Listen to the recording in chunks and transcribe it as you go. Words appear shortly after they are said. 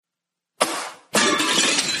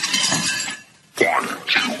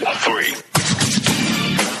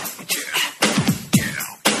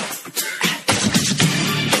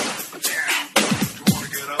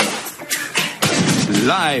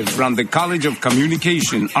Live from the College of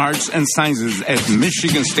Communication, Arts, and Sciences at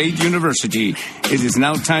Michigan State University, it is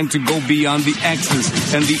now time to go beyond the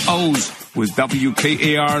X's and the O's with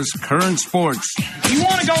WKAR's Current Sports. You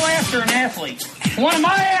want to go after an athlete, one of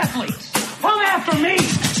my athletes, come after me.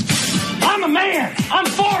 I'm a man. I'm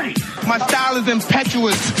 40. My style is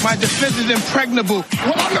impetuous. My defense is impregnable.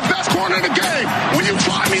 Well, I'm the best corner in the game. When you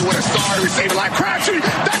try me with a star receiver like Crabtree,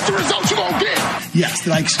 that's the result you're going to get. Yes,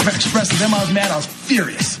 did I express to them I was mad? I was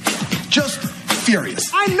furious. Just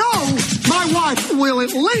furious. I know my wife will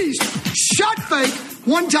at least shot fake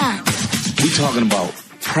one time. We talking about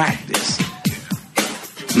practice,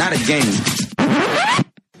 not a game.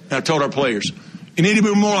 I told our players, you need to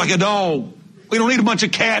be more like a dog. We don't need a bunch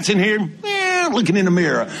of cats in here looking in the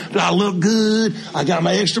mirror. Do I look good? I got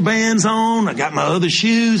my extra bands on. I got my other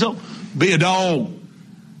shoes on. Be a dog.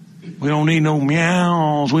 We don't need no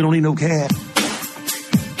meows. We don't need no cat.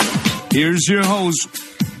 Here's your host,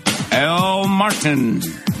 Al Martin.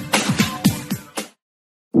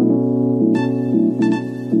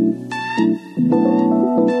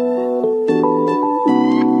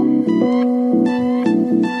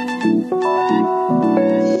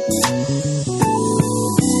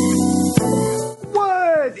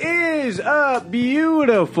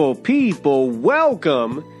 Beautiful people,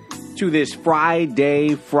 welcome to this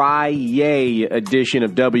Friday edition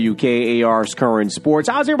of WKAR's Current Sports.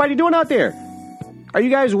 How's everybody doing out there? Are you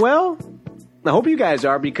guys well? I hope you guys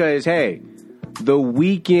are, because, hey, the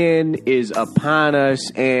weekend is upon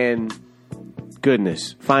us, and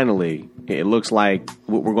goodness, finally, it looks like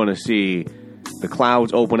we're going to see the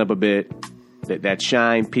clouds open up a bit, that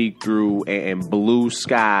shine peek through, and blue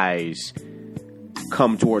skies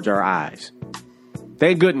come towards our eyes.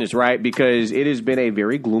 Thank goodness, right? Because it has been a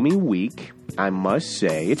very gloomy week, I must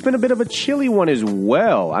say. It's been a bit of a chilly one as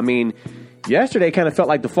well. I mean, yesterday kind of felt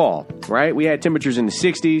like the fall, right? We had temperatures in the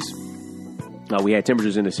 60s. We had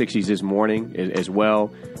temperatures in the 60s this morning as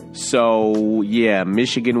well. So, yeah,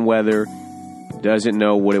 Michigan weather doesn't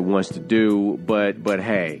know what it wants to do. But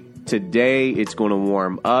hey, today it's going to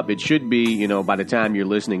warm up. It should be, by the time you're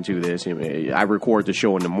listening to this. I record the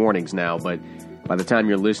show in the mornings now, but by the time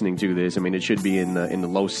you're listening to this, it should be in the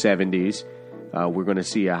low 70s. We're going to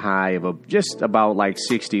see a high of just about like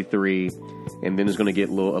 63, and then it's going to get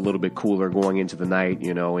a little bit cooler going into the night,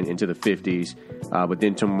 and into the 50s. But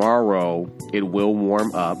then tomorrow it will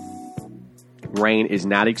warm up. Rain is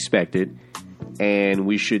not expected, and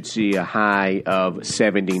we should see a high of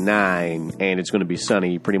 79, and it's going to be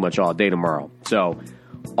sunny pretty much all day tomorrow. So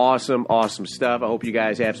awesome stuff. I hope you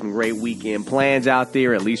guys have some great weekend plans out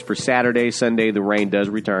there, at least for Saturday. Sunday, the rain does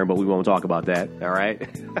return, but we won't talk about that, all right?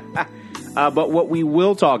 But what we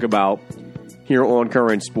will talk about here on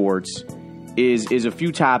Current Sports is a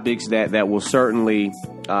few topics that will certainly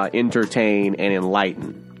entertain and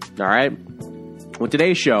enlighten, all right? With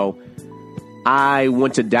today's show, I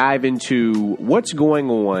want to dive into what's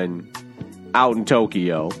going on out in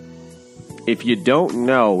Tokyo. If you don't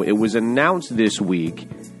know, it was announced this week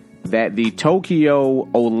that the Tokyo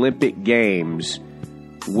Olympic Games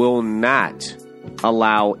will not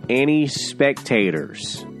allow any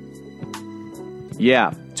spectators.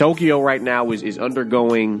 Yeah, Tokyo right now is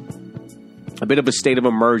undergoing a bit of a state of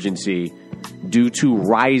emergency due to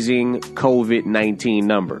rising COVID-19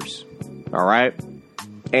 numbers. All right?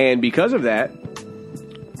 And because of that,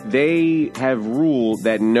 they have ruled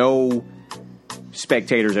that no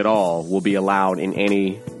spectators at all will be allowed in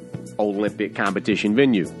any Olympic competition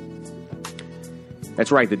venue.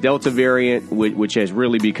 That's right, the Delta variant, which has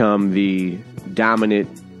really become the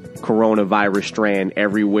dominant coronavirus strand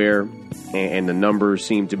everywhere, and the numbers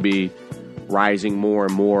seem to be rising more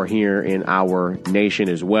and more here in our nation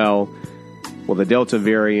as well. Well, the Delta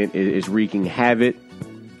variant is wreaking havoc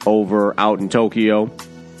over out in Tokyo.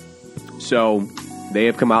 So they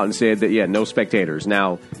have come out and said that, no spectators.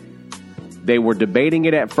 Now, they were debating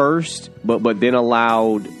it at first, but then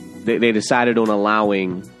they decided on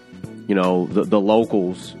allowing, the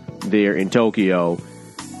locals there in Tokyo,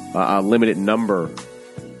 a limited number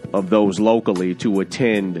of those locally to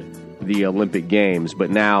attend the Olympic Games. But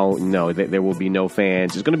now, no, there will be no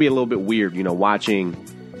fans. It's going to be a little bit weird, watching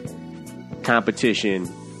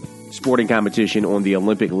sporting competition on the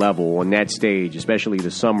Olympic level, on that stage, especially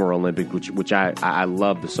the Summer Olympics, which I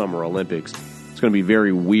love the Summer Olympics. It's going to be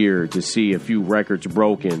very weird to see a few records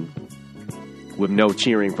broken with no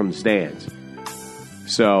cheering from the stands.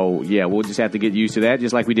 So, yeah, we'll just have to get used to that,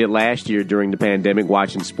 just like we did last year during the pandemic,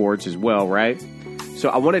 watching sports as well, right? So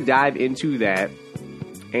I want to dive into that,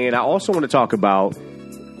 and I also want to talk about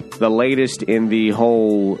the latest in the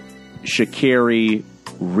whole Sha'Carri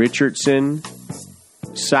Richardson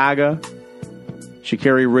saga.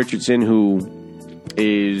 Sha'Carri Richardson, who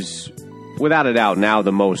is without a doubt now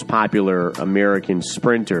the most popular American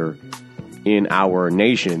sprinter in our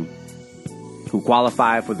nation, who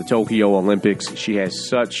qualified for the Tokyo Olympics. She has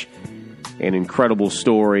such an incredible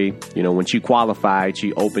story. You know, when she qualified,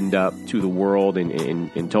 she opened up to the world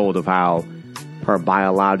and told of how her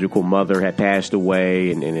biological mother had passed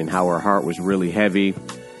away and how her heart was really heavy.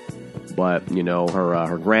 But, you know,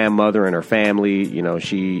 her grandmother and her family, you know, that's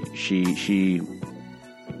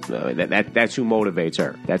who motivates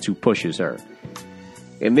her. That's who pushes her.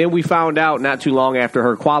 And then we found out not too long after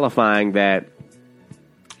her qualifying that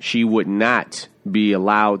she would not be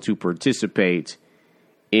allowed to participate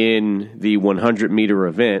in the 100-meter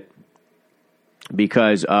event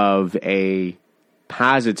because of a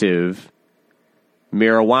positive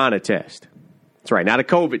marijuana test. That's right, not a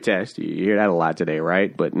COVID test. You hear that a lot today,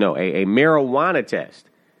 right? But no, a marijuana test.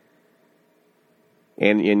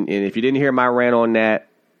 And if you didn't hear my rant on that,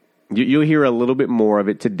 you'll hear a little bit more of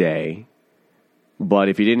it today. But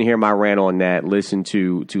if you didn't hear my rant on that, listen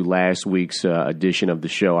to last week's edition of the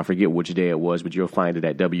show. I forget which day it was, but you'll find it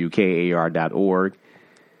at WKAR.org.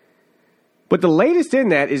 But the latest in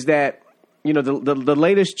that is that, you know, the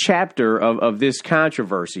latest chapter of this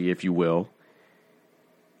controversy, if you will,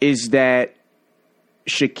 is that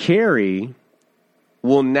Sha'Carri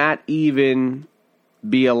will not even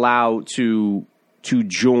be allowed to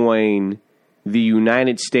join the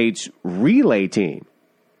United States relay team.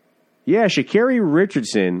 Yeah, Sha'Carri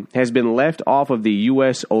Richardson has been left off of the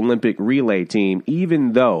U.S. Olympic relay team,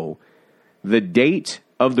 even though the date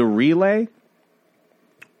of the relay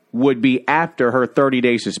would be after her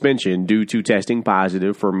 30-day suspension due to testing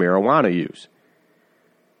positive for marijuana use.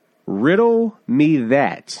 Riddle me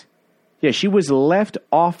that. Yeah, she was left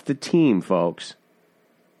off the team, folks.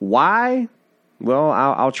 Why? Well,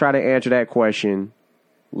 I'll try to answer that question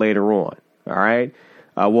later on. All right?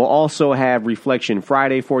 We'll also have Reflection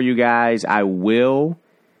Friday for you guys. I will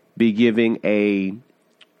be giving a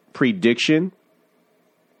prediction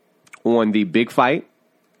on the big fight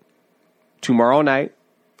tomorrow night.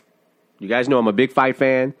 You guys know I'm a big fight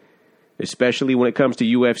fan, especially when it comes to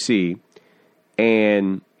UFC.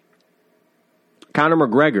 And Conor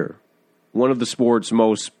McGregor, one of the sport's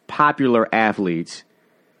most popular athletes,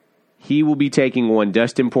 he will be taking on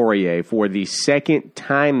Dustin Poirier for the second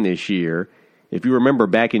time this year. If you remember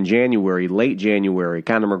back in January, late January,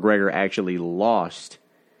 Conor McGregor actually lost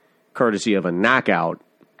courtesy of a knockout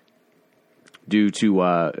due to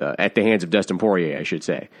at the hands of Dustin Poirier, I should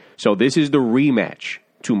say. So this is the rematch.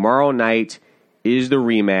 Tomorrow night is the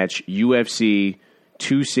rematch, UFC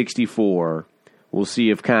 264. We'll see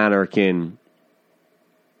if Conor can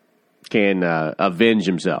avenge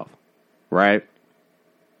himself, right?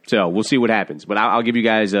 So we'll see what happens. But I'll give you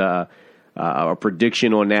guys a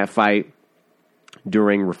prediction on that fight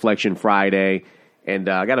during Reflection Friday, and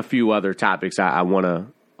I got a few other topics I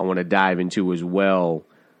want to dive into as well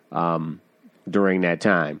during that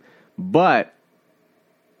time. But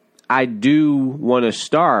I do want to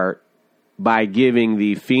start by giving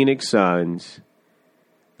the Phoenix Suns,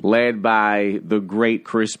 led by the great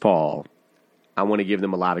Chris Paul, I want to give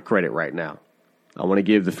them a lot of credit right now. I want to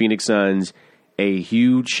give the Phoenix Suns a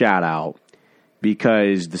huge shout out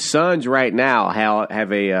because the Suns right now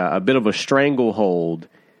have a bit of a stranglehold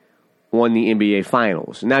on the NBA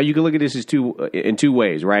Finals. Now, you can look at this in two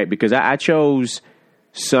ways, right? Because I chose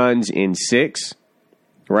Suns in 6,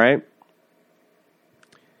 right?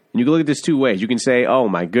 And you can look at this two ways. You can say, oh,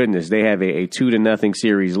 my goodness, they have a 2-0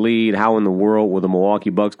 series lead. How in the world will the Milwaukee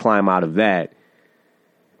Bucks climb out of that?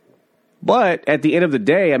 But at the end of the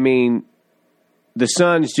day, I mean, the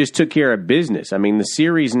Suns just took care of business. I mean, the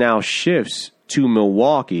series now shifts to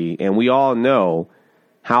Milwaukee, and we all know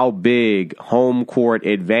how big home court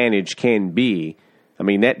advantage can be. I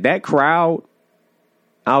mean, that crowd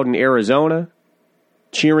out in Arizona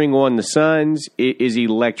cheering on the Suns is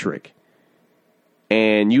electric.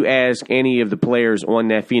 And you ask any of the players on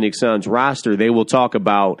that Phoenix Suns roster, they will talk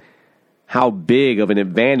about how big of an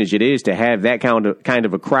advantage it is to have that kind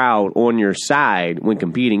of a crowd on your side when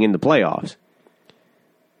competing in the playoffs.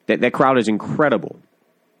 That crowd is incredible.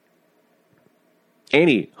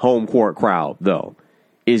 Any home court crowd, though,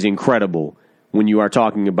 is incredible when you are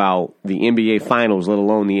talking about the NBA Finals, let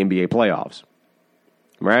alone the NBA playoffs.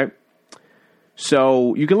 Right?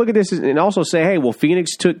 So you can look at this and also say, hey, well,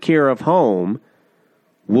 Phoenix took care of home.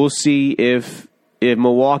 We'll see if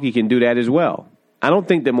Milwaukee can do that as well. I don't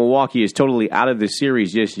think that Milwaukee is totally out of the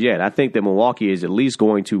series just yet. I think that Milwaukee is at least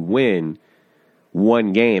going to win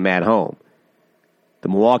one game at home. The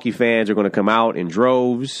Milwaukee fans are going to come out in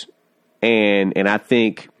droves, and I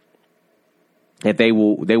think that they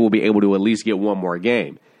will be able to at least get one more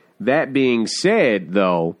game. That being said,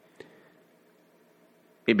 though,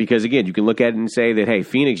 because again, you can look at it and say that, hey,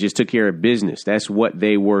 Phoenix just took care of business. That's what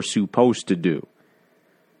they were supposed to do.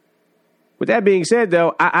 With that being said,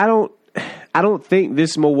 though, I don't think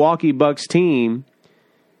this Milwaukee Bucks team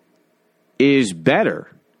is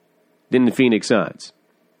better than the Phoenix Suns.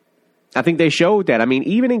 I think they showed that. I mean,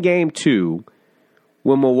 even in Game 2,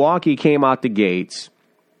 when Milwaukee came out the gates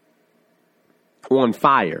on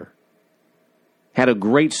fire, had a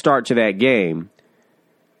great start to that game,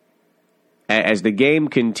 as the game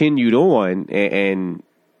continued on and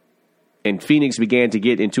Phoenix began to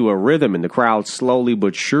get into a rhythm and the crowd slowly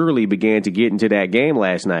but surely began to get into that game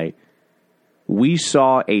last night, we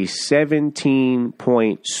saw a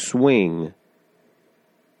 17-point swing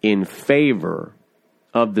in favor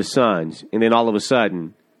of the Suns. And then all of a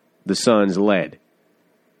sudden, the Suns led.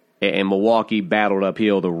 And Milwaukee battled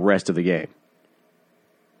uphill the rest of the game.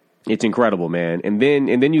 It's incredible, man. And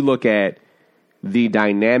then you look at the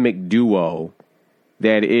dynamic duo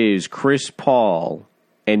that is Chris Paul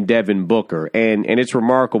and Devin Booker. And it's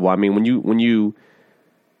remarkable. I mean, when you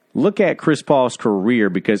look at Chris Paul's career,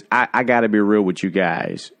 because I got to be real with you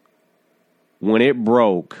guys, when it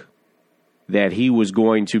broke that he was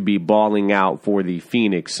going to be balling out for the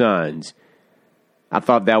Phoenix Suns, I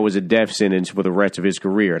thought that was a death sentence for the rest of his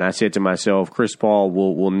career. And I said to myself, Chris Paul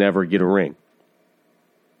will never get a ring.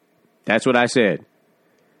 That's what I said.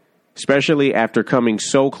 Especially after coming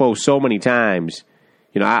so close so many times.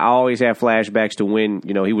 You know, I always have flashbacks to when,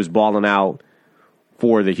 you know, he was balling out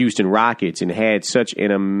for the Houston Rockets and had such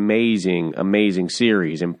an amazing, amazing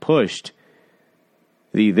series and pushed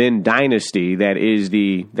the then dynasty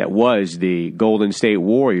that was the Golden State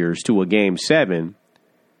Warriors to a Game 7.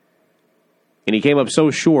 And he came up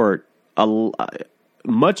so short,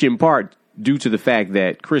 much in part due to the fact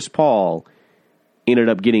that Chris Paul ended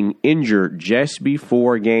up getting injured just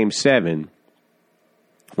before Game 7.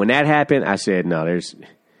 When that happened, I said, no,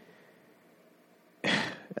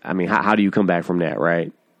 how do you come back from that,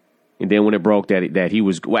 right? And then when it broke that he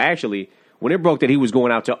was, when it broke that he was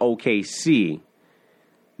going out to OKC,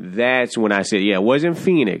 that's when I said, yeah, it wasn't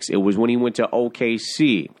Phoenix. It was when he went to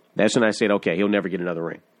OKC. That's when I said, okay, he'll never get another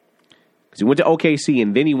ring. Because he went to OKC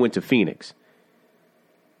and then he went to Phoenix.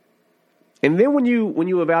 And then when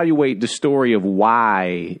you evaluate the story of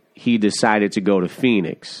why he decided to go to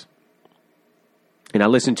Phoenix, and I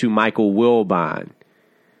listened to Michael Wilbon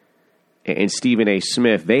and Stephen A.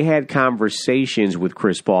 Smith, they had conversations with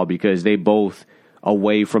Chris Paul because they both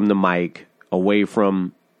away from the mic, away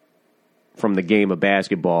from the game of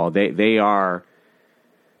basketball. They are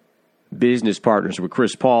business partners with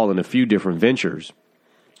Chris Paul in a few different ventures.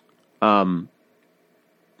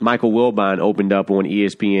 Michael Wilbon opened up on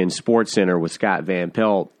ESPN SportsCenter with Scott Van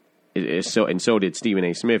Pelt, and so did Stephen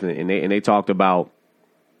A. Smith, and they talked about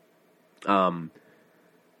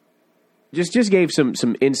just gave some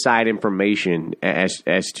inside information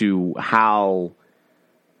as to how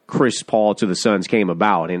Chris Paul to the Suns came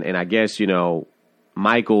about, and I guess, you know,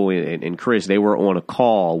 Michael and Chris, they were on a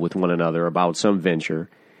call with one another about some venture.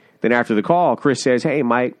 Then after the call, Chris says, "Hey,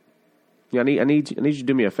 Mike, I need you to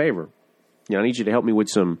do me a favor. You know, I need you to help me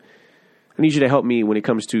with I need you to help me when it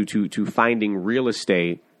comes to finding real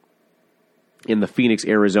estate in the Phoenix,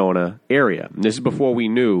 Arizona area." And this is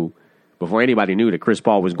before anybody knew that Chris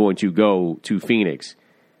Paul was going to go to Phoenix.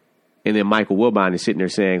 And then Michael Wilbon is sitting there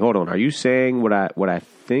saying, "Hold on, are you saying what I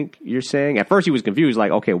think you're saying?" At first he was confused,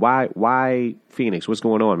 like, "Okay, why Phoenix? What's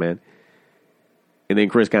going on, man?" And then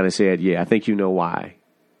Chris kind of said, "Yeah, I think you know why."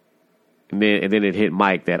 And then it hit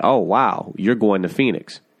Mike that, "Oh, wow, you're going to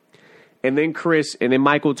Phoenix." And then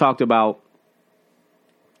Michael talked about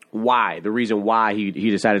the reason why he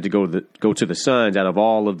decided to go to the Suns out of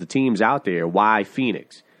all of the teams out there. Why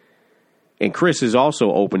Phoenix? And Chris has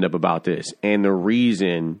also opened up about this. And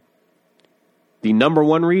the number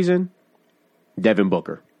one reason, Devin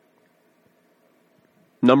Booker.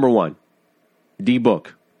 Number one,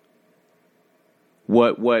 D-Book.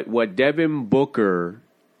 What Devin Booker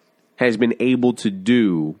has been able to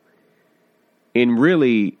do in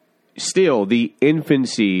really still the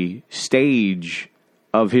infancy stage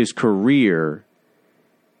of his career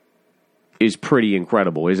is pretty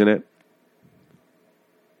incredible, isn't it?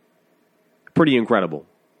 Pretty incredible.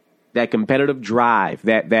 That competitive drive,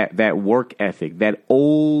 that work ethic, that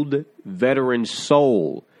old veteran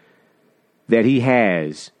soul that he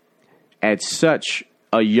has at such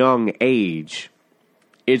a young age,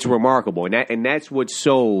 it's remarkable. And that's what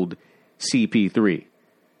sold CP3.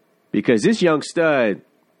 Because this young stud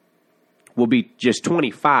will be just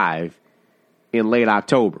 25 in late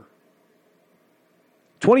October.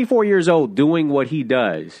 24 years old doing what he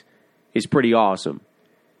does is pretty awesome.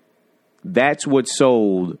 That's what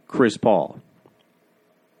sold Chris Paul.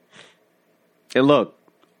 And look,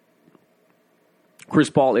 Chris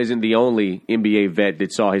Paul isn't the only NBA vet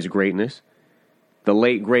that saw his greatness. The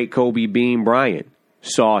late, great Kobe Bean Bryant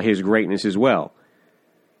saw his greatness as well.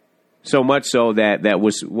 So much so that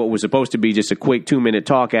was what was supposed to be just a quick 2-minute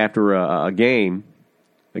talk after a game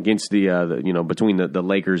against between the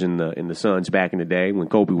Lakers and the Suns back in the day when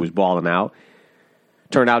Kobe was balling out,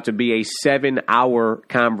 turned out to be a 7-hour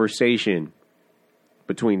conversation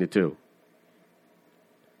between the two.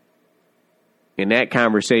 And that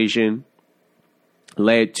conversation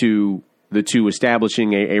led to the two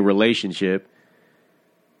establishing a relationship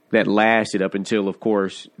that lasted up until, of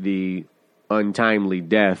course, the untimely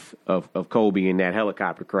death of Kobe in that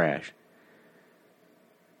helicopter crash.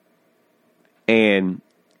 And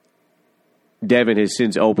Devin has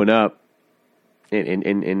since opened up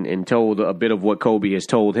and told a bit of what Kobe has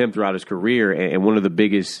told him throughout his career. And one of the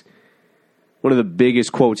biggest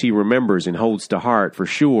quotes he remembers and holds to heart for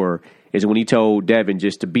sure is when he told Devin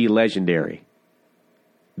just to be legendary.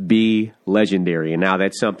 Be legendary. And now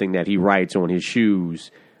that's something that he writes on his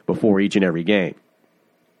shoes before each and every game.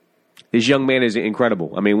 This young man is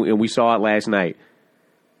incredible. I mean, and we saw it last night.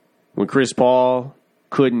 When Chris Paul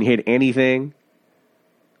couldn't hit anything,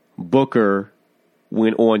 Booker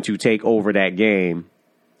went on to take over that game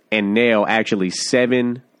and nail actually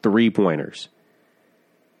 7 3-pointers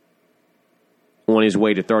on his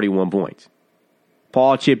way to 31 points.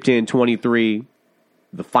 Paul chipped in 23,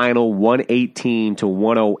 the final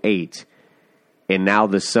 118-108, and now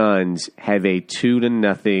the Suns have a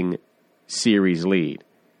 2-0 series lead.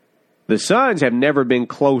 The Suns have never been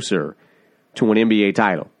closer to an NBA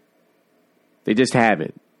title. They just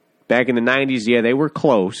haven't. Back in the 90s, yeah, they were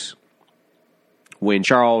close when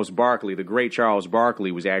Charles Barkley, the great Charles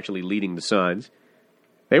Barkley, was actually leading the Suns.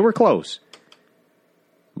 They were close.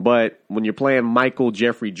 But when you're playing Michael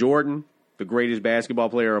Jeffrey Jordan, the greatest basketball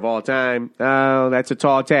player of all time, that's a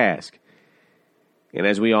tall task. And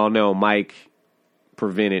as we all know, Mike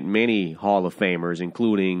prevented many Hall of Famers,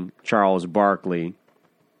 including Charles Barkley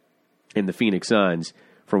and the Phoenix Suns,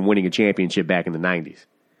 from winning a championship back in the 90s.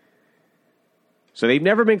 So they've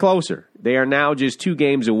never been closer. They are now just 2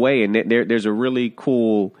 games away, and there's a really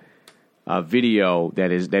cool video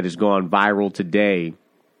that has gone viral today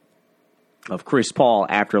of Chris Paul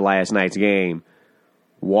after last night's game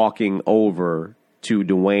walking over to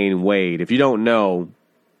Dwayne Wade. If you don't know,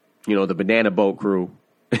 the Banana Boat crew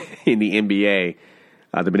in the NBA,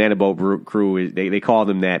 the Banana Boat crew, they call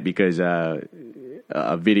them that because a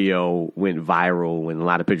video went viral and a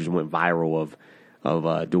lot of pictures went viral of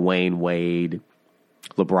Dwayne Wade,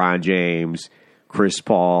 LeBron James, Chris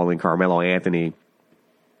Paul, and Carmelo Anthony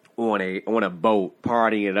on a boat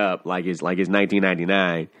partying it up like it's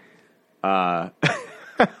 1999.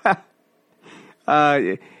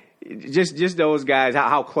 Just those guys,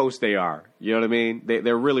 how close they are. You know what I mean?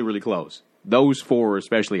 They're really, really close. Those 4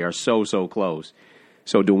 especially are so close.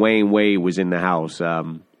 So Dwayne Wade was in the house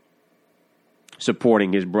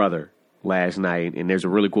supporting his brother last night, and there's a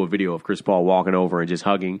really cool video of Chris Paul walking over and just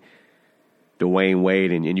hugging Dwayne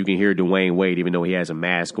Wade, and you can hear Dwayne Wade, even though he has a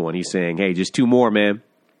mask on, he's saying, hey, just 2 more, man.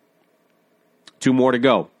 2 more to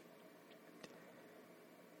go.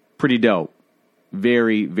 Pretty dope.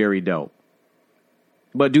 Very, very dope.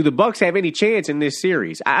 But do the Bucks have any chance in this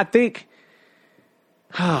series? I think,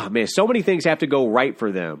 so many things have to go right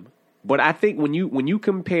for them. But I think when you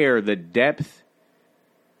compare the depth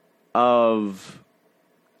of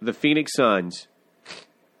the Phoenix Suns,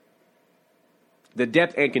 the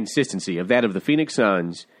depth and consistency of that of the Phoenix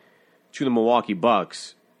Suns to the Milwaukee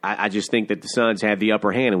Bucks, I just think that the Suns have the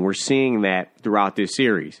upper hand, and we're seeing that throughout this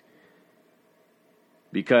series.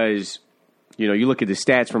 Because, you look at the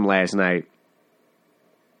stats from last night,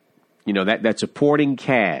 that supporting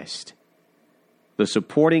cast, the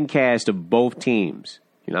supporting cast of both teams.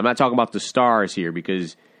 I'm not talking about the stars here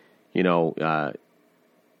because, Giannis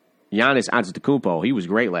Antetokounmpo, he was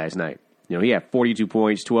great last night. He had 42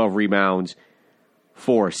 points, 12 rebounds,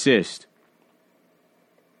 4 assists.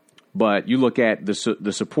 But you look at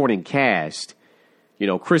the supporting cast,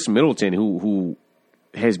 Chris Middleton, who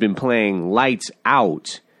has been playing lights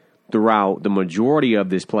out throughout the majority of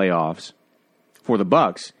this playoffs for the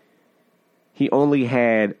Bucks. He only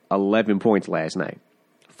had 11 points last night,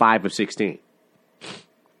 5 of 16.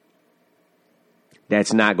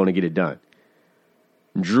 That's not going to get it done.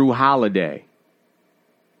 Drew Holiday,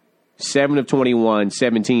 7 of 21,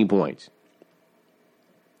 17 points.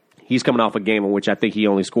 He's coming off a game in which I think he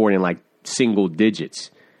only scored in like single digits,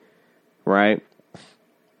 right?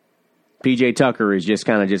 P.J. Tucker is just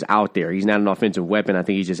kind of just out there. He's not an offensive weapon. I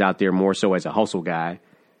think he's just out there more so as a hustle guy.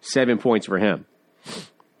 7 points for him.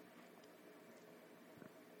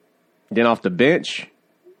 Then off the bench,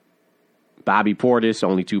 Bobby Portis,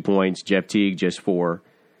 only 2 points. Jeff Teague, just 4.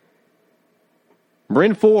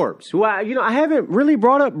 Bryn Forbes, who I haven't really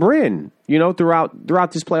brought up Bryn, throughout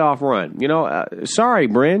this playoff run. Sorry,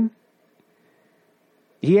 Bryn.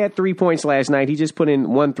 He had 3 points last night. He just put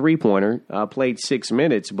in 1 3-pointer, played 6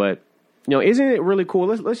 minutes. But isn't it really cool?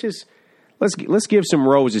 Let's give some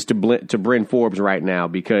roses to Bryn Forbes right now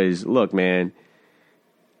because look, man,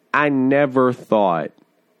 I never thought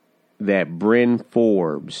that Bryn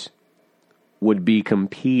Forbes would be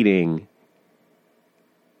competing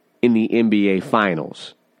in the NBA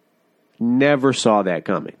Finals. Never saw that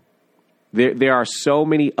coming. There are so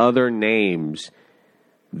many other names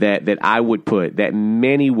that I would put, that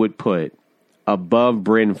many would put above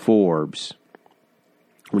Bryn Forbes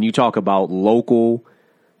when you talk about local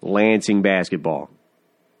Lansing basketball.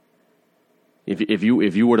 If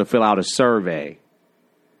you were to fill out a survey,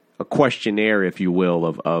 a questionnaire, if you will,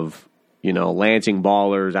 of Lansing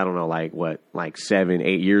ballers, I don't know, like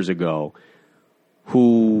 7-8 years ago,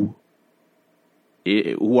 who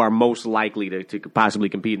are most likely to possibly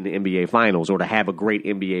compete in the NBA Finals or to have a great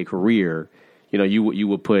NBA career, you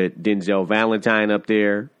would put Denzel Valentine up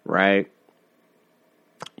there, right?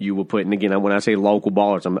 You would put, and again, when I say local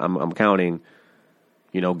ballers, I'm counting,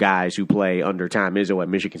 guys who play under Tom Izzo at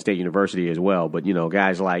Michigan State University as well. But,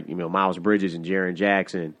 guys like, Miles Bridges and Jaren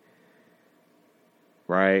Jackson,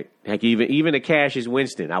 right? Heck, even a Cassius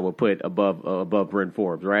Winston, I would put above Bryn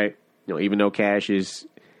Forbes, right? Even though Cash is,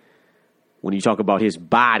 when you talk about his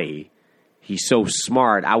body, he's so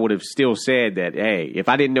smart, I would have still said that, hey, if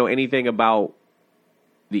I didn't know anything about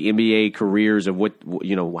the NBA careers of what,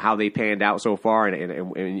 how they panned out so far,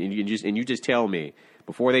 and you just tell me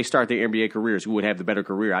before they start their NBA careers who would have the better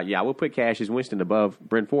career, I would put Cassius Winston above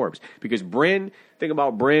Bryn Forbes because Bryn, thing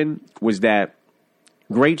about Bryn was that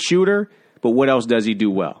great shooter, but what else does he do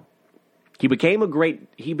well? He became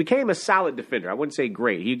a solid defender. I wouldn't say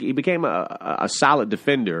great. He became a solid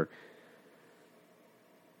defender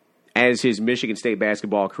as his Michigan State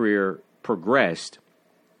basketball career progressed.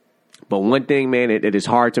 But one thing, man, it is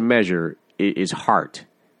hard to measure is heart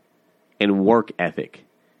and work ethic.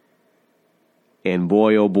 And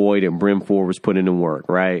boy, oh boy, did Bryn Forbes put in the work,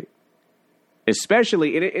 right?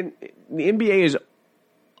 Especially in the NBA is,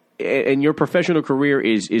 and your professional career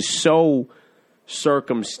is so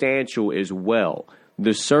circumstantial as well.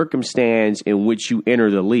 The circumstance in which you enter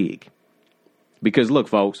the league. Because look,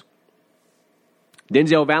 folks,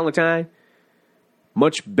 Denzel Valentine,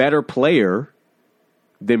 much better player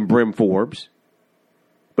than Bryn Forbes,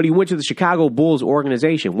 but he went to the Chicago Bulls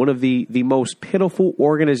organization, one of the most pitiful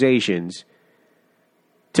organizations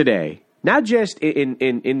today, not just in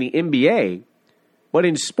the NBA, but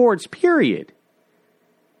in sports, period.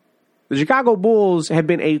 The Chicago Bulls have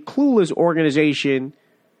been a clueless organization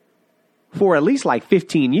for at least like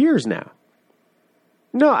 15 years now.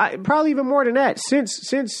 No, probably even more than that.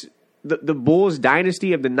 Since the Bulls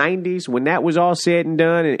dynasty of the 90s, when that was all said and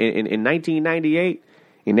done in 1998,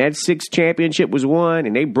 and that 6th championship was won,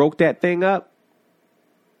 and they broke that thing up,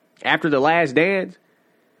 after the last dance,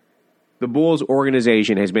 the Bulls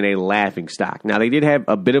organization has been a laughingstock. Now, they did have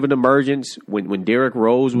a bit of an emergence when Derrick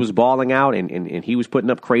Rose was balling out, and he was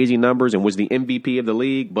putting up crazy numbers and was the MVP of the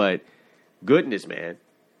league, but goodness, man.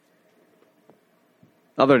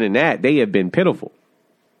 Other than that, they have been pitiful.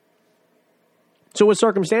 So it's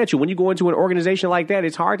circumstantial. When you go into an organization like that,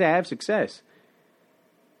 it's hard to have success.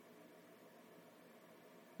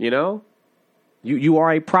 You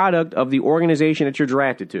are a product of the organization that you're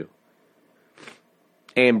drafted to.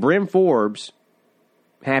 And Bryn Forbes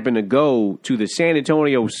happened to go to the San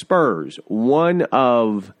Antonio Spurs, one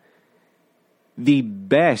of the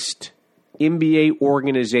best NBA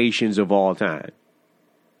organizations of all time,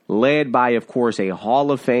 led by, of course, a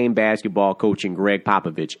Hall of Fame basketball coach in Greg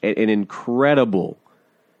Popovich, an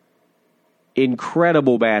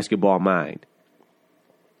incredible basketball mind.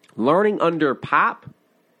 Learning under Pop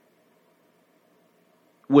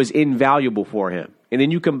was invaluable for him. And then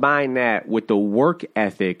you combine that with the work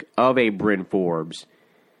ethic of a Bryn Forbes,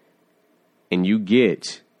 and you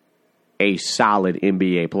get a solid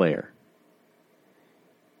NBA player.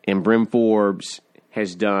 And Bryn Forbes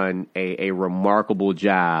has done a remarkable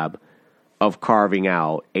job of carving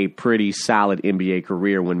out a pretty solid NBA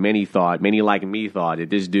career when many like me thought that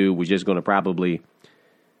this dude was just going to probably,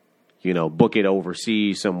 book it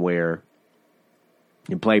overseas somewhere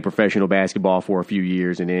and play professional basketball for a few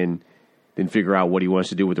years and then figure out what he wants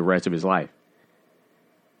to do with the rest of his life.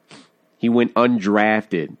 He went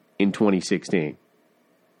undrafted in 2016.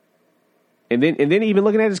 And then even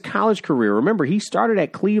looking at his college career, remember, he started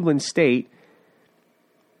at Cleveland State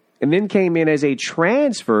and then came in as a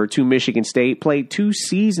transfer to Michigan State, played 2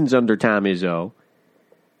 seasons under Tom Izzo,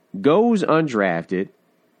 goes undrafted,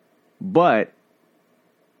 but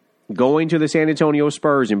going to the San Antonio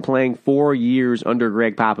Spurs and playing 4 years under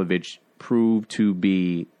Greg Popovich proved to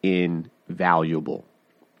be invaluable.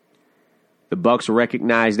 The Bucks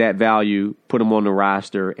recognized that value, put him on the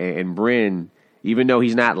roster, and Bryn, even though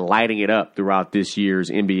he's not lighting it up throughout this year's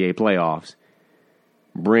NBA playoffs,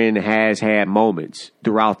 Bryn has had moments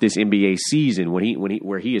throughout this NBA season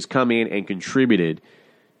where he has come in and contributed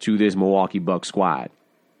to this Milwaukee Bucks squad.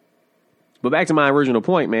 But back to my original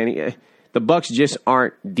point, man, the Bucks just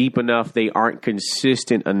aren't deep enough. They aren't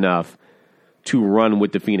consistent enough to run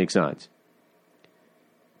with the Phoenix Suns.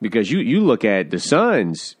 Because you look at the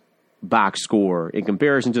Suns' box score in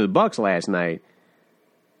comparison to the Bucks last night,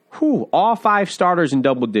 all 5 starters in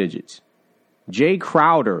double digits. Jay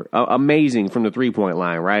Crowder, amazing from the three-point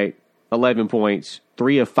line, right? 11 points,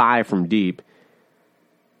 3 of 5 from deep.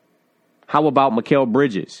 How about Mikal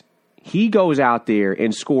Bridges? He goes out there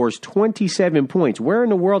and scores 27 points. Where in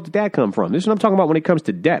the world did that come from? This is what I'm talking about when it comes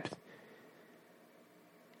to depth.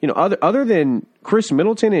 You know, other than Chris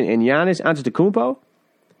Middleton and Giannis Antetokounmpo,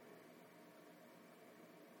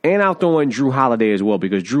 and I'll throw in Drew Holiday as well,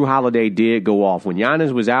 because Drew Holiday did go off. When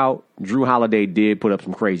Giannis was out, Drew Holiday did put up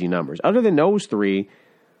some crazy numbers. Other than those 3,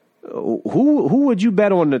 who would you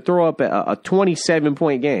bet on to throw up a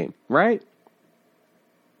 27-point game, right?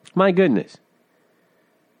 My goodness.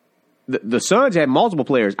 The Suns had multiple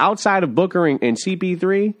players. Outside of Booker and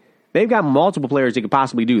CP3, they've got multiple players that could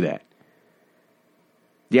possibly do that.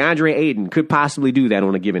 DeAndre Ayton could possibly do that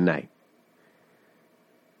on a given night.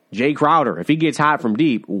 Jay Crowder, if he gets hot from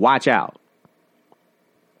deep, watch out.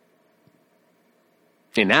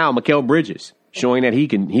 And now Mikal Bridges, showing that he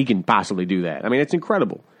can possibly do that. I mean, it's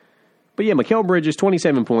incredible. But yeah, Mikal Bridges,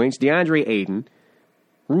 27 points. DeAndre Ayton,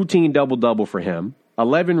 routine double-double for him.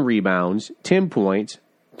 11 rebounds, 10 points.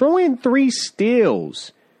 Throw in 3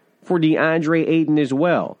 steals for DeAndre Ayton as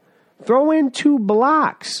well. Throw in 2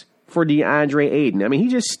 blocks for DeAndre Ayton. I mean, he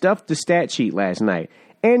just stuffed the stat sheet last night.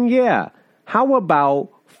 And yeah, how about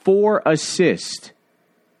 4 assists?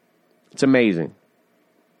 It's amazing.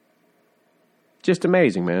 Just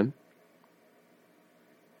amazing, man.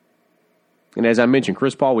 And as I mentioned,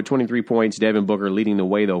 Chris Paul with 23 points, Devin Booker leading the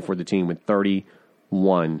way, though, for the team with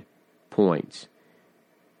 31 points.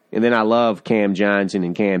 And then I love Cam Johnson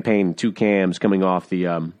and Cam Payne, 2 Cams coming off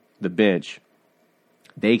the bench.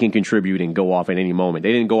 They can contribute and go off at any moment.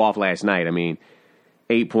 They didn't go off last night. I mean,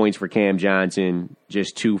 8 points for Cam Johnson,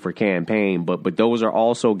 just 2 for Cam Payne. But those are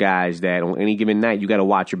also guys that on any given night, you got to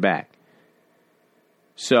watch your back.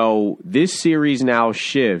 So this series now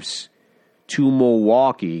shifts to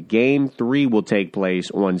Milwaukee. Game 3 will take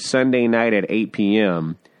place on Sunday night at 8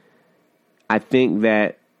 p.m. I think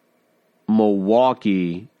that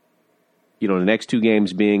Milwaukee, the next 2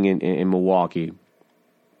 games being in Milwaukee,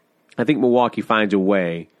 I think Milwaukee finds a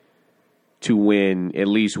way to win at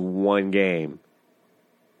least 1 game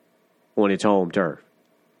on its home turf,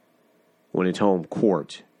 on its home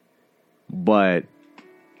court. But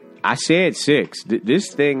I said 6.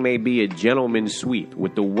 This thing may be a gentleman's sweep.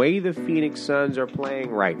 With the way the Phoenix Suns are playing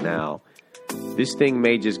right now, this thing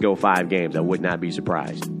may just go 5 games. I would not be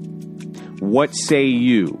surprised. What say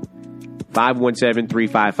you?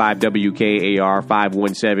 517-355-WKAR,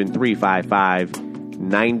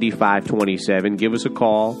 517-355-9527. Give us a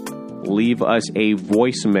call. Leave us a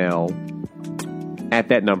voicemail at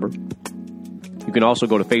that number. You can also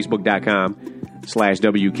go to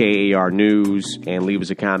Facebook.com/WKAR News and leave us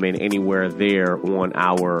a comment anywhere there on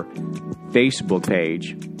our Facebook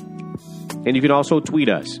page. And you can also tweet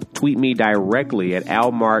us. Tweet me directly at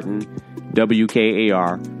Al Martin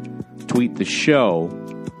WKAR. Tweet the show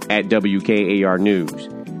at WKAR News.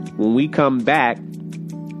 When we come back,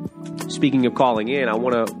 speaking of calling in, I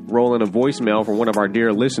want to roll in a voicemail from one of our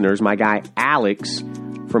dear listeners. My guy Alex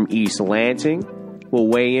from East Lansing will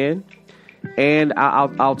weigh in. And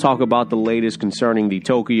I'll talk about the latest concerning the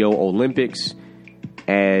Tokyo Olympics,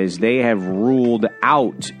 as they have ruled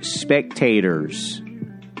out spectators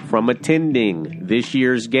from attending this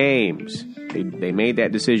year's games. They made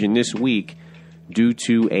that decision this week due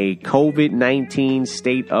to a COVID-19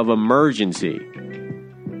 state of emergency.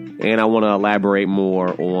 And I want to elaborate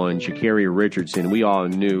more on Sha'Carri Richardson. We all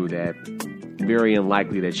knew that very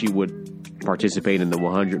unlikely that she would participate in the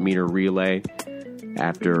 100-meter relay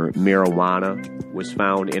after marijuana was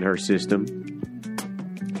found in her system.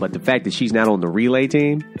 But the fact that she's not on the relay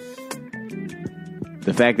team,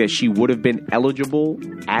 The fact that she would have been eligible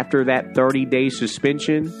after that 30-day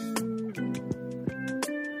suspension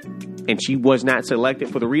and she was not selected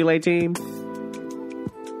for the relay team,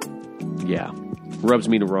 yeah, rubs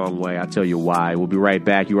me the wrong way. I'll tell you why. We'll be right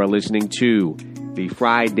back. You are listening to the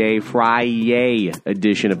Friday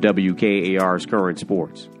edition of WKAR's Current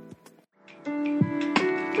Sports.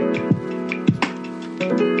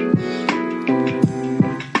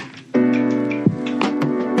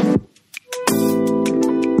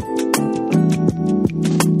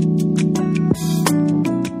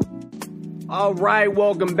 All right,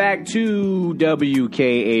 welcome back to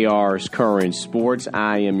WKAR's Current Sports.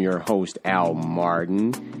 I am your host, Al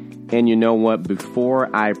Martin. And you know what? Before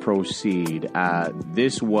I proceed,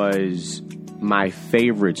 this was my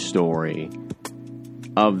favorite story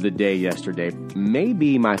of the day yesterday.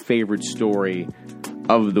 Maybe my favorite story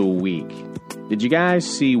of the week. Did you guys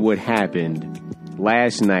see what happened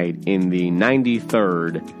last night in the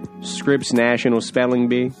 93rd Scripps National Spelling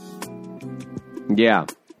Bee? Yeah.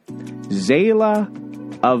 Zayla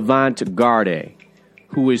Avantgarde,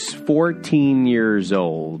 who is 14 years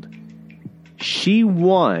old, she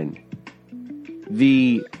won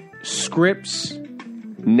the Scripps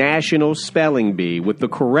National Spelling Bee with the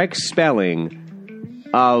correct spelling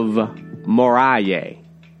of Moraye.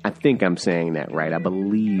 I think I'm saying that right. I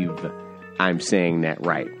believe I'm saying that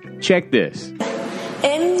right. Check this.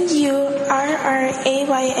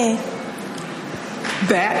 Murraya.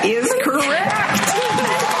 That is correct.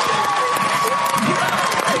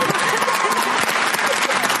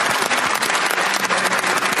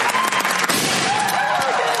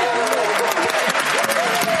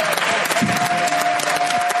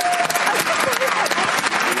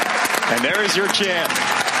 And there is your champ,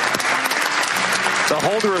 the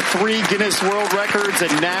holder of 3 Guinness World Records,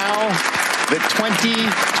 and now the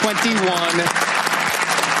 2021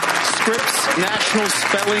 Scripps National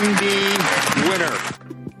Spelling Bee winner.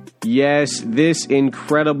 Yes, this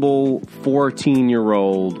incredible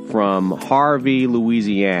 14-year-old from Harvey,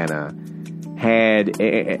 Louisiana, had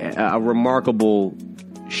a remarkable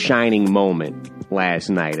shining moment last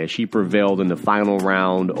night as she prevailed in the final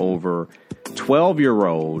round over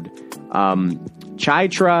 12-year-old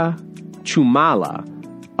Chaitra Chumala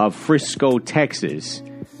of Frisco, Texas,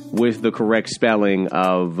 with the correct spelling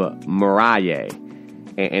of Moraye.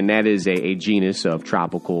 And that is a genus of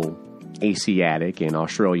tropical Asiatic and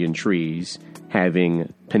Australian trees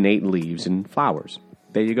having pinnate leaves and flowers.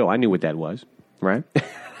 There you go. I knew what that was, right?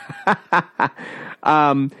 But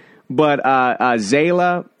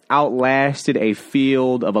Zayla outlasted a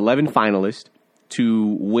field of 11 finalists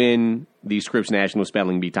to win the Scripps National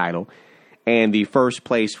Spelling Bee title and the first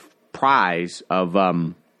place prize of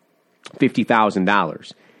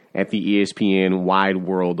 $50,000 at the ESPN Wide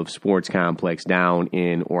World of Sports Complex down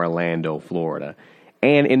in Orlando, Florida.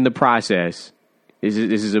 And in the process, this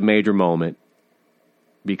is a major moment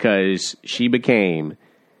because she became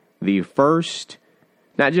the first,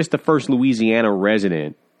 not just the first Louisiana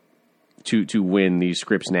resident to win the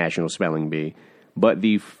Scripps National Spelling Bee, but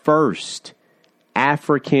the first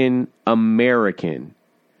African American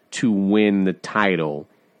to win the title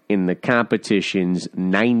in the competition's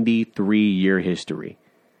 93-year history.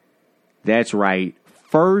 That's right.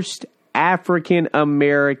 First African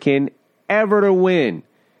American ever to win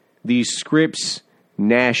the Scripps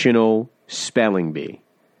National Spelling Bee.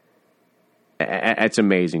 That's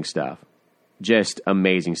amazing stuff. Just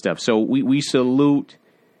amazing stuff. So we salute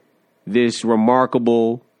this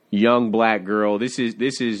remarkable young black girl. This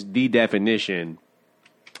is the definition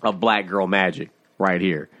of black girl magic right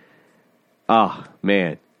here. Oh,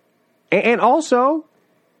 man. And also,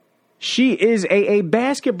 she is a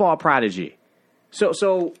basketball prodigy.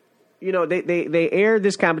 So you know, they aired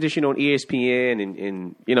this competition on ESPN,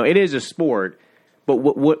 and you know, it is a sport. But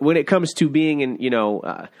when it comes to being in, you know,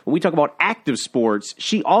 when we talk about active sports,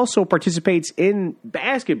 she also participates in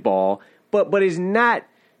basketball, but is not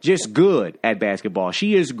just good at basketball.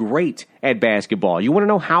 She is great at basketball. You want to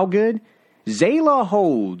know how good? Zayla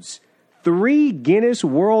holds 3 Guinness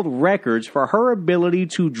World Records for her ability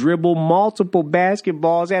to dribble multiple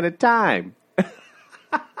basketballs at a time.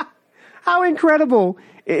 How incredible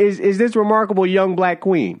is this remarkable young black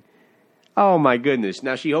queen? Oh, my goodness.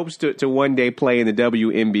 Now, she hopes to one day play in the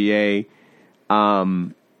WNBA,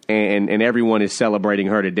 and everyone is celebrating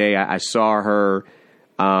her today. I saw her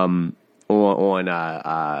on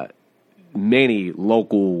many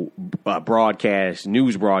local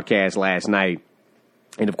news broadcasts last night,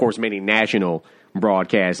 and, of course, many national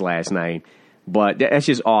broadcasts last night. But that's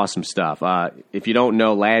just awesome stuff. If you don't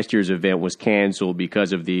know, last year's event was canceled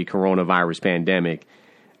because of the coronavirus pandemic.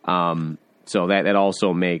 So that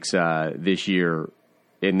also makes this year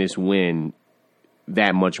and this win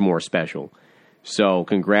that much more special. So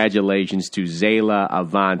congratulations to Zayla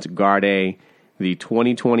Avant-Garde, the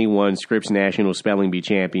 2021 Scripps National Spelling Bee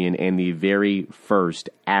champion and the very first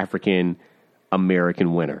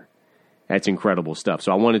African-American winner. That's incredible stuff.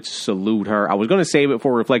 So I wanted to salute her. I was going to save it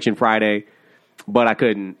for Reflection Friday, but I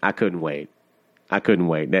couldn't wait. I couldn't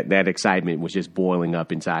wait. That excitement was just boiling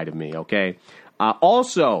up inside of me, okay?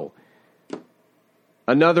 Also,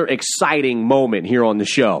 another exciting moment here on the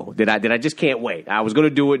show that I just can't wait. I was going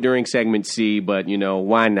to do it during segment C, but,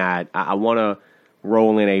 why not? I want to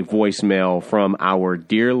roll in a voicemail from our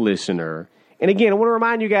dear listener. And again, I want to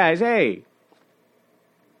remind you guys, hey,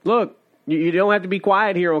 look, you don't have to be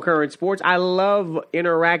quiet here on Current Sports. I love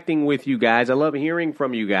interacting with you guys. I love hearing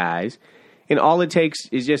from you guys. And all it takes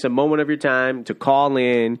is just a moment of your time to call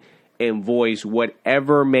in and voice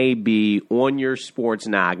whatever may be on your sports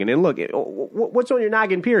noggin. And look, what's on your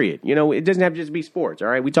noggin, period? It doesn't have to just be sports, all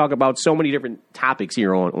right? We talk about so many different topics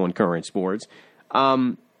here on Current Sports.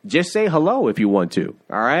 Just say hello if you want to,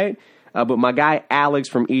 all right? But my guy Alex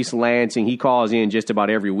from East Lansing, he calls in just about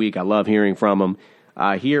every week. I love hearing from him.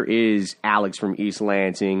 Here is Alex from East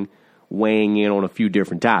Lansing weighing in on a few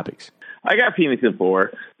different topics. I got Phoenix in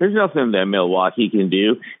 4. There's nothing that Milwaukee can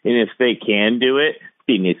do. And if they can do it,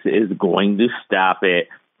 Phoenix is going to stop it.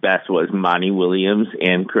 That's what Monty Williams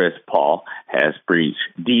and Chris Paul has preached.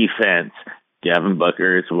 Defense, Devin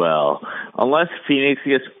Booker as well. Unless Phoenix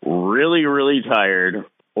gets really, really tired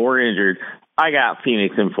or injured, I got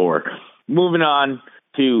Phoenix in 4. Moving on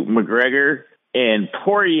to McGregor and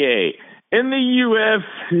Poirier in the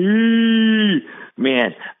UFC.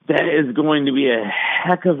 Man, that is going to be a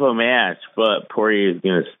heck of a match, but Poirier is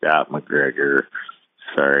going to stop McGregor.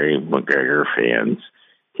 Sorry, McGregor fans.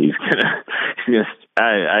 He's gonna.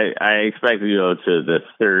 I expect to go to the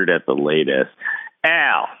 3rd at the latest.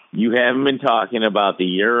 Al, you haven't been talking about the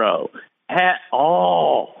Euro at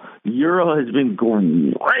all. Euro has been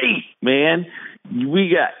great, man. We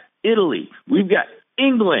got Italy. We've got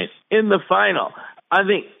England in the final. I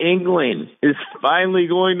think England is finally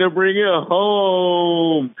going to bring it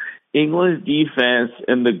home. England's defense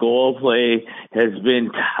and the goal play has been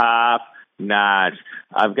top notch.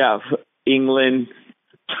 I've got England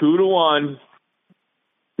 2-1,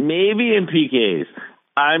 maybe in PKs.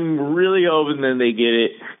 I'm really hoping that they get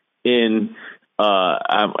it in.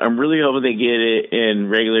 I'm really hoping they get it in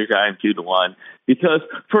regular time 2-1 because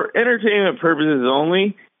for entertainment purposes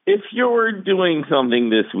only, if you're doing something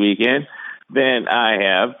this weekend, then I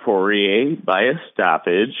have Poirier by a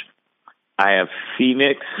stoppage. I have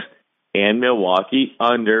Phoenix and Milwaukee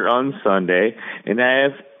under on Sunday. And I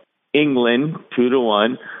have England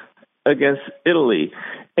 2-1 against Italy.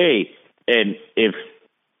 Hey, and if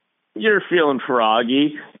you're feeling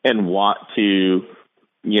froggy and want to,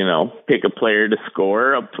 pick a player to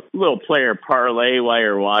score, a little player parlay while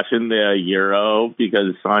you're watching the Euro because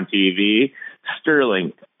it's on TV,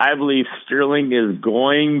 Sterling. I believe Sterling is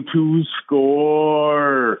going to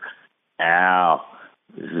score. Ow.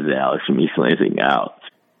 This is Alex from East Lansing out.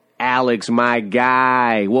 Alex, my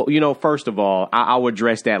guy. Well, first of all, I'll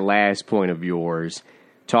address that last point of yours,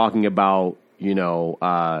 talking about,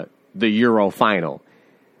 the Euro final.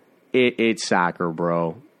 It's soccer,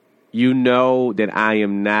 bro. You know that I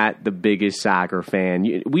am not the biggest soccer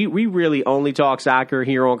fan. We really only talk soccer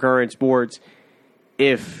here on Current Sports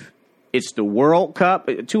if it's the World Cup,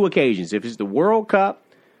 2 occasions. If it's the World Cup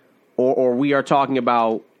or we are talking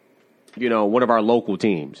about, one of our local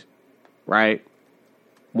teams, right?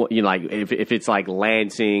 Well, like if it's like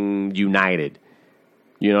Lansing United,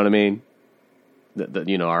 you know what I mean?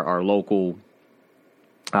 Our local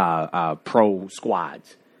pro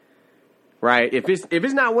squads. Right, if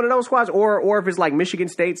it's not one of those squads, or if it's like Michigan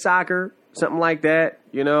State soccer, something like that,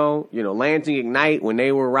 Lansing Ignite when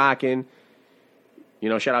they were rocking,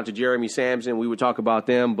 shout out to Jeremy Sampson, we would talk about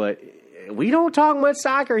them, but we don't talk much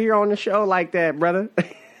soccer here on the show like that, brother.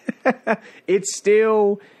 It's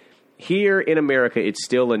still here in America, it's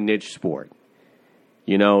still a niche sport,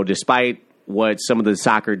 despite what some of the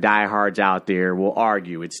soccer diehards out there will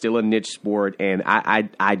argue, it's still a niche sport, and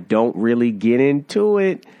I don't really get into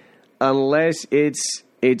it unless it's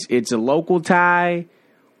a local tie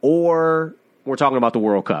or we're talking about the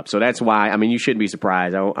World Cup. So that's why, you shouldn't be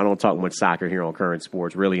surprised. I don't talk much soccer here on Current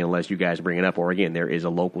Sports, really, unless you guys bring it up. Or, again, there is a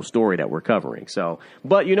local story that we're covering. So,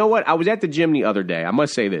 but you know what? I was at the gym the other day. I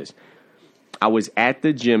must say this. I was at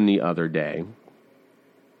the gym the other day,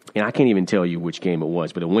 and I can't even tell you which game it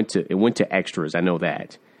was, but it went to extras. I know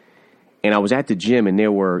that. And I was at the gym, and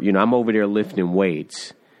there were, I'm over there lifting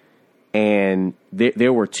weights. And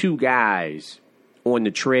there were 2 guys on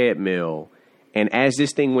the treadmill, And as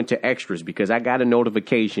this thing went to extras, because I got a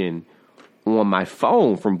notification on my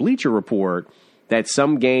phone from Bleacher Report that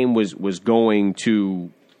some game was going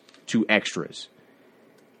to extras.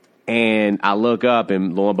 And I look up,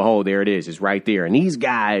 and lo and behold, there it is. It's right there. And these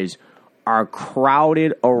guys are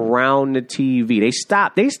crowded around the TV. They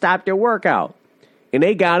stopped their workout. And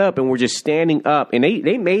they got up and were just standing up. And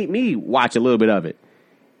they made me watch a little bit of it.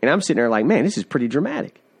 And I'm sitting there like, man, this is pretty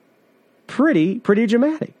dramatic. Pretty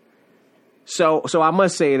dramatic. So I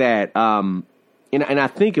must say that, and I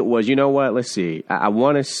think it was, you know what? Let's see. I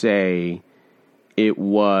want to say it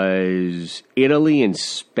was Italy and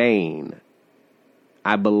Spain,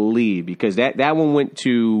 I believe, because that one went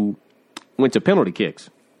to penalty kicks.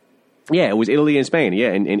 Yeah, it was Italy and Spain.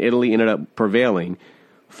 Yeah, and Italy ended up prevailing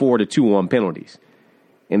 4-2 on penalties.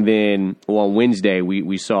 And then on Wednesday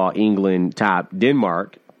we saw England top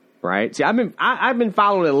Denmark. Right? See, I've been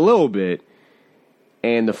following it a little bit,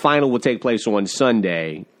 and the final will take place on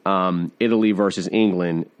Sunday. Italy versus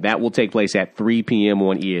England. That will take place at 3 p.m.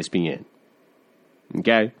 on ESPN.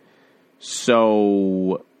 Okay,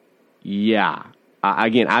 so yeah.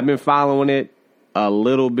 Again, I've been following it a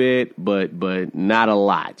little bit, but not a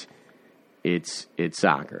lot. It's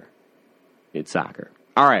soccer. It's soccer.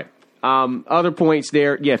 All right. Other points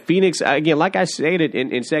there. Yeah, Phoenix, again, like I stated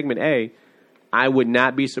in segment A, I would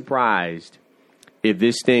not be surprised if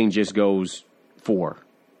this thing just goes 4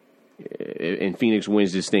 and Phoenix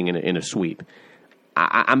wins this thing in a sweep.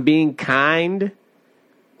 I'm being kind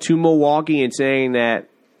to Milwaukee and saying that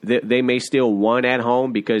they may still win at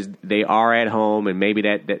home because they are at home, and maybe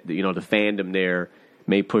that the fandom there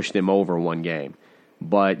may push them over one game.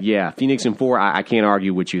 But yeah, Phoenix in 4, I can't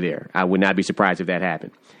argue with you there. I would not be surprised if that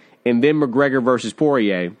happened. And then McGregor versus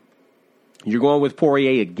Poirier. You're going with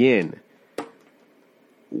Poirier again.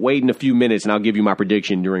 Wait in a few minutes, and I'll give you my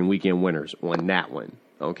prediction during weekend winners on that one.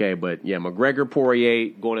 Okay, but yeah,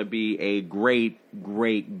 McGregor-Poirier going to be a great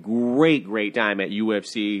time at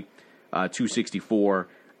UFC 264.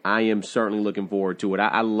 I am certainly looking forward to it.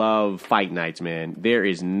 I love fight nights, man. There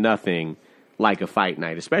is nothing like a fight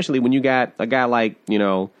night, especially when you got a guy like,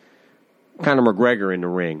 Conor McGregor in the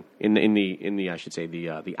ring, in the I should say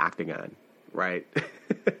the octagon, right?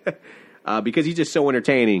 Because he's just so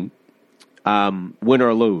entertaining, win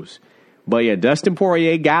or lose. But yeah, Dustin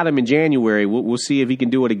Poirier got him in January. We'll see if he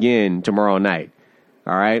can do it again tomorrow night.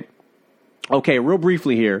 All right. Okay, real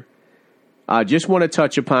briefly here. Just want to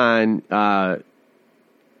touch upon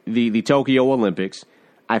the Tokyo Olympics.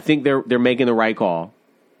 I think they're making the right call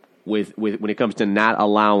with when it comes to not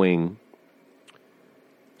allowing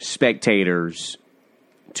spectators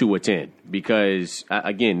to attend, because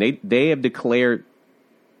again they have declared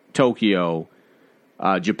Tokyo.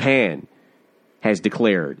 Japan has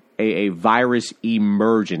declared a virus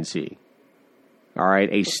emergency. All right,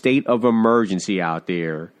 a state of emergency out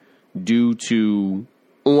there due to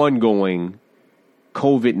ongoing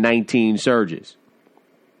COVID-19 surges.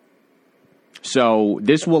 So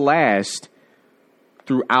this will last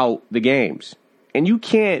throughout the games. And you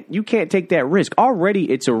can't take that risk.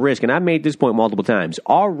 Already it's a risk, and I've made this point multiple times.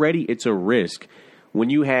 Already it's a risk when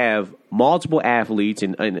you have multiple athletes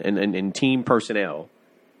and team personnel,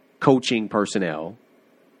 coaching personnel,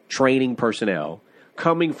 training personnel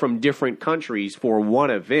coming from different countries for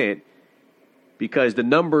one event, because the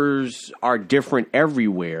numbers are different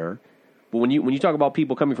everywhere. But when you talk about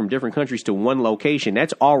people coming from different countries to one location,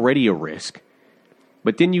 that's already a risk.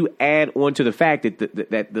 But then you add on to the fact that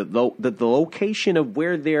the location of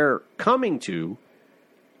where they're coming to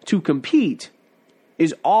compete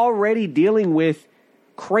is already dealing with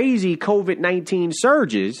crazy COVID-19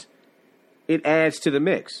 surges. It adds to the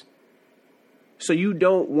mix. So you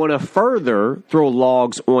don't want to further throw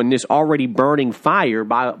logs on this already burning fire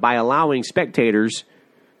by allowing spectators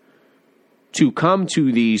to come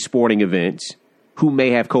to these sporting events who may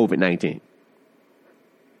have COVID-19.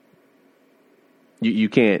 You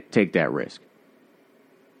can't take that risk.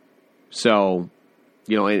 So,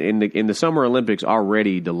 in the Summer Olympics,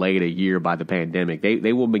 already delayed a year by the pandemic,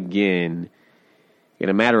 they will begin in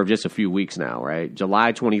a matter of just a few weeks now, right?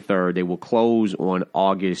 July 23rd, they will close on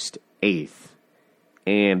August 8th.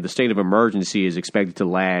 And the state of emergency is expected to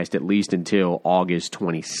last at least until August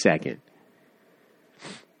 22nd.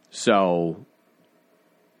 So,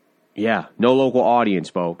 yeah, no local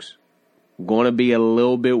audience, folks. Going to be a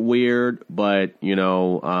little bit weird, but,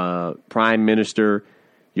 Prime Minister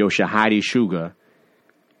Yoshihide Suga,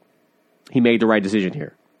 he made the right decision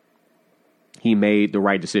here. He made the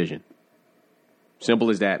right decision. Simple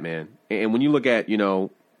as that, man. And when you look at,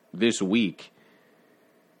 this week,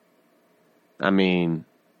 I mean,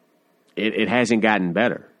 it hasn't gotten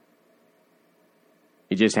better.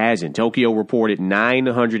 It just hasn't. Tokyo reported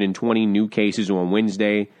 920 new cases on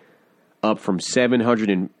Wednesday, up from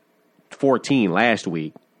 714 last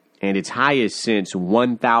week, and its highest since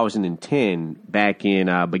 1,010 back in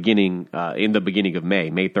the beginning of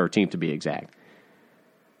May 13th to be exact.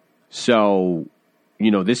 So,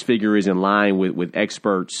 this figure is in line with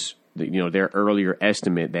experts, their earlier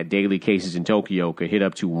estimate that daily cases in Tokyo could hit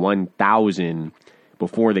up to 1,000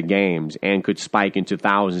 before the games and could spike into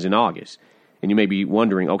thousands in August. And you may be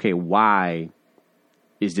wondering, okay, why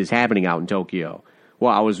is this happening out in Tokyo?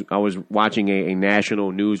 Well, I was watching a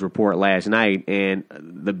national news report last night, and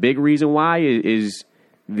the big reason why is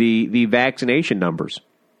the vaccination numbers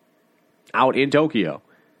out in Tokyo.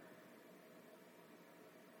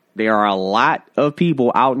 There are a lot of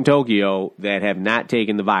people out in Tokyo that have not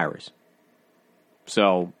taken the virus.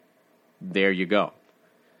 So, there you go.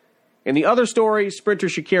 In the other story, sprinter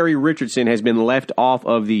Sha'Carri Richardson has been left off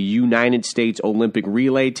of the United States Olympic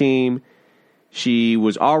relay team. She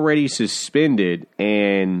was already suspended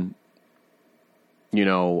and, it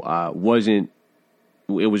was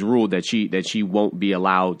ruled that she won't be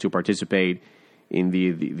allowed to participate in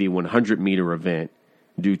the 100-meter event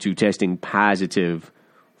due to testing positive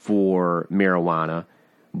for marijuana.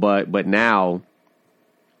 But now,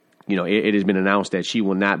 it has been announced that she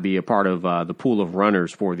will not be a part of the pool of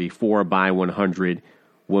runners for the 4x100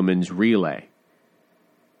 women's relay,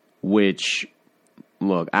 which,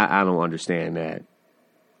 look, I don't understand that.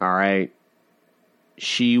 All right.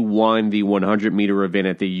 She won the 100-meter event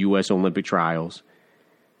at the U.S. Olympic trials,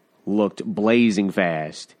 looked blazing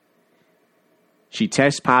fast. She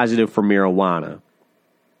tests positive for marijuana.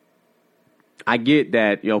 I get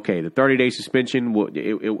that, okay, the 30-day suspension,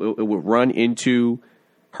 it would run into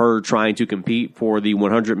her trying to compete for the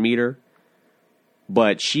 100-meter,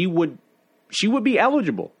 but she would be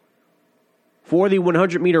eligible for the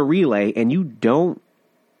 100-meter relay, and you don't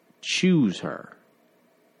choose her.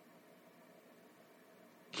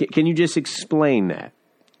 Can you just explain that?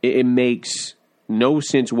 It makes no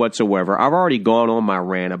sense whatsoever. I've already gone on my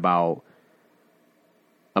rant about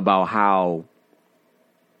how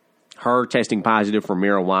her testing positive for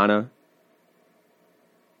marijuana,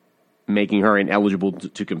 making her ineligible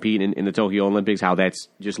to compete in the Tokyo Olympics, how that's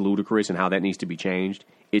just ludicrous and how that needs to be changed.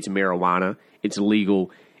 It's marijuana. It's legal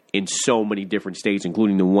in so many different states,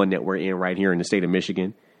 including the one that we're in right here in the state of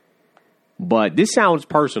Michigan. But this sounds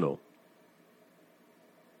personal.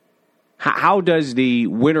 How does the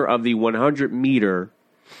winner of the 100-meter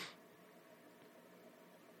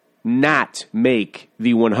not make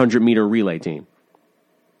the 100-meter relay team?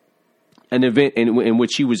 An event in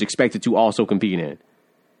which she was expected to also compete in.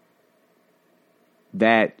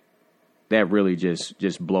 That really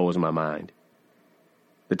just blows my mind.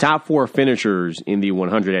 The top four finishers in the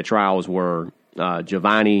 100 at trials were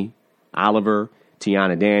Giovanni Oliver,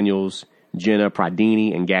 Tiana Daniels, Jenna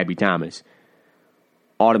Pradini, and Gabby Thomas,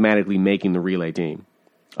 automatically making the relay team.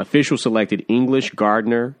 Officials selected English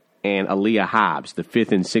Gardner and Aaliyah Hobbs, the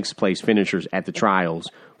 5th and 6th place finishers at the trials,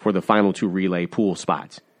 for the final two relay pool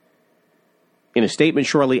spots. In a statement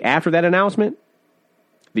shortly after that announcement,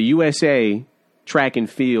 the USA Track and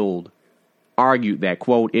Field argued that,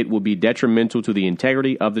 quote, it will be detrimental to the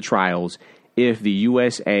integrity of the trials if the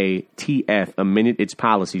USATF amended its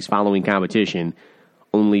policies following competition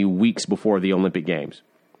only weeks before the Olympic Games.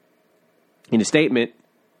 In a statement,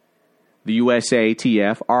 the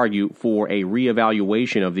USATF argued for a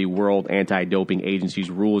reevaluation of the World Anti-Doping Agency's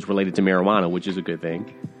rules related to marijuana, which is a good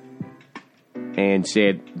thing, and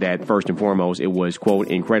said that, first and foremost, it was, quote,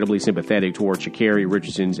 incredibly sympathetic towards Sha'Carri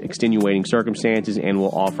Richardson's extenuating circumstances and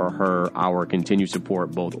will offer her our continued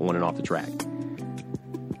support both on and off the track.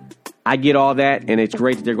 I get all that, and it's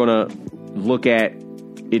great that they're going to look at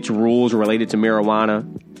its rules related to marijuana,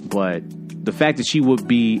 but the fact that she would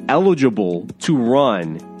be eligible to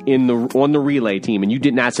run on the relay team and you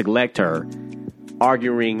did not select her,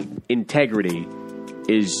 arguing integrity,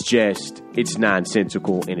 is just, it's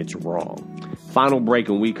nonsensical and it's wrong. Final break.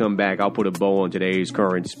 When we come back, I'll put a bow on today's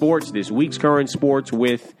current sports, this week's current sports,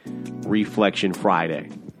 with Reflection Friday.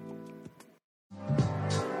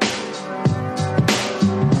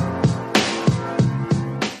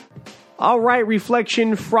 All right,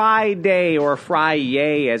 Reflection Friday, or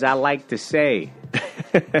Friday, as I like to say.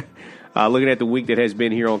 Looking at the week that has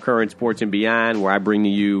been here on Current Sports and Beyond, where I bring to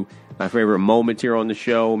you my favorite moments here on the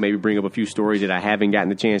show, maybe bring up a few stories that I haven't gotten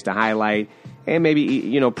the chance to highlight, and maybe,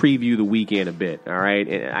 preview the weekend a bit, all right?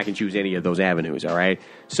 And I can choose any of those avenues, all right?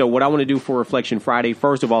 So what I want to do for Reflection Friday,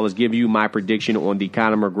 first of all, is give you my prediction on the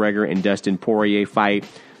Conor McGregor and Dustin Poirier fight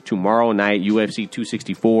tomorrow night, UFC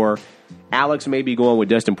 264. Alex may be going with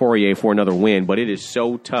Dustin Poirier for another win, but it is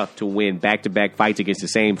so tough to win back-to-back fights against the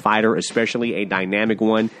same fighter, especially a dynamic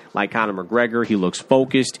one like Conor McGregor. He looks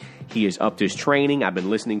focused. He has upped his training. I've been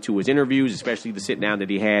listening to his interviews, especially the sit-down that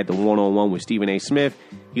he had, the one-on-one with Stephen A. Smith.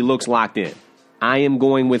 He looks locked in. I am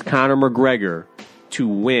going with Conor McGregor to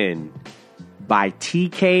win by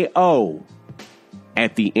TKO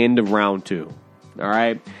at the end of round 2. All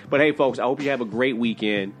right? But, hey, folks, I hope you have a great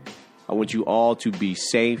weekend. I want you all to be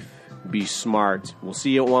safe. Be smart. We'll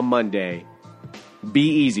see you on Monday. Be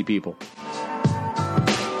easy, people.